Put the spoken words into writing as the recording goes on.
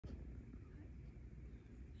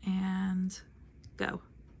Go.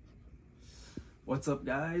 What's up,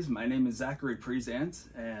 guys? My name is Zachary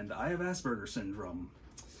Prezant, and I have Asperger's syndrome.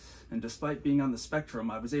 And despite being on the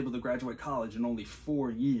spectrum, I was able to graduate college in only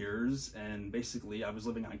 4 years, and basically I was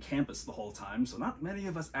living on campus the whole time, so not many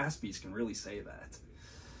of us Aspies can really say that.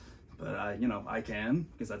 But I can,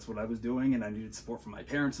 because that's what I was doing, and I needed support from my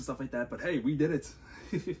parents and stuff like that, but hey, we did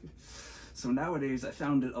it. So nowadays, I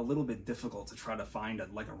found it a little bit difficult to try to find a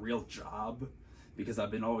real job, because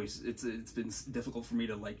I've been it's been difficult for me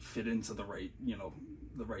to fit into the right,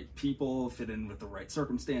 the right people, fit in with the right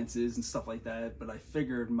circumstances and stuff like that. But I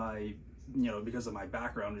figured because of my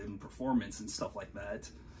background in performance and stuff like that,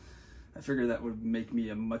 I figured that would make me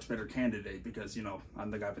a much better candidate because,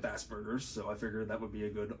 I'm the guy with Asperger's, so I figured that would be a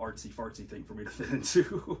good artsy-fartsy thing for me to fit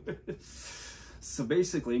into. So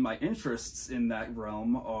basically, my interests in that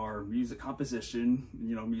realm are music composition,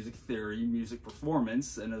 music theory, music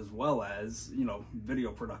performance, and as well as,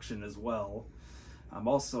 video production as well. I'm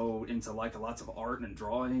also into lots of art and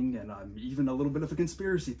drawing, and I'm even a little bit of a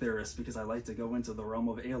conspiracy theorist because I like to go into the realm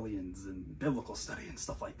of aliens and biblical study and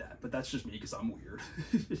stuff like that. But that's just me because I'm weird.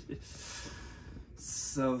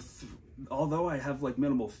 So although I have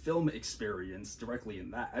minimal film experience directly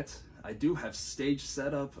in that, I do have stage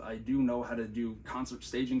setup. I do know how to do concert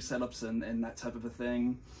staging setups and that type of a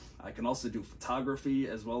thing. I can also do photography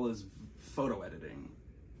as well as photo editing.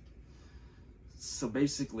 So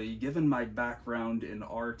basically, given my background in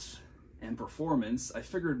art and performance, I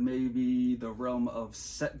figured maybe the realm of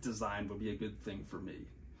set design would be a good thing for me.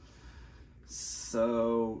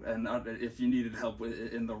 So, and if you needed help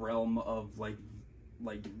in the realm of like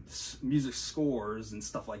music scores and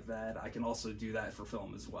stuff like that, I can also do that for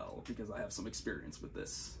film as well, because I have some experience with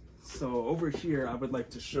this. So over here, I would like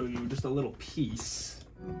to show you just a little piece,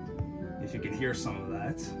 if you can hear some of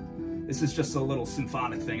that. This is just a little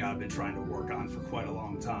symphonic thing I've been trying to work on for quite a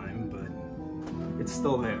long time, but it's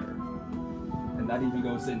still there. And that even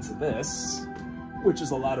goes into this, which is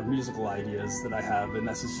a lot of musical ideas that I have, and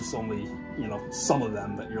this is just only, some of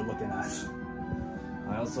them that you're looking at.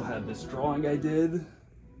 I also have this drawing I did,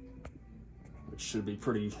 which should be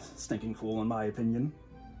pretty stinking cool in my opinion.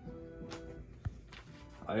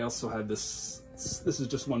 I also have this is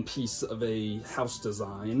just one piece of a house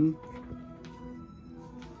design,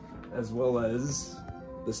 as well as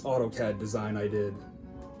this AutoCAD design I did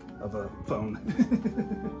of a phone.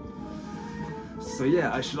 So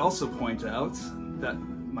yeah, I should also point out that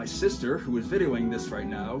my sister, who is videoing this right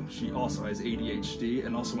now, she also has ADHD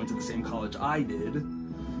and also went to the same college I did.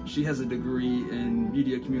 She has a degree in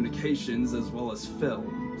media communications as well as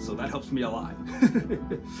film, so that helps me a lot.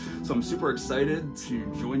 So I'm super excited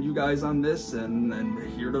to join you guys on this and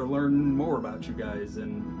here to learn more about you guys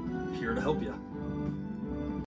and here to help you.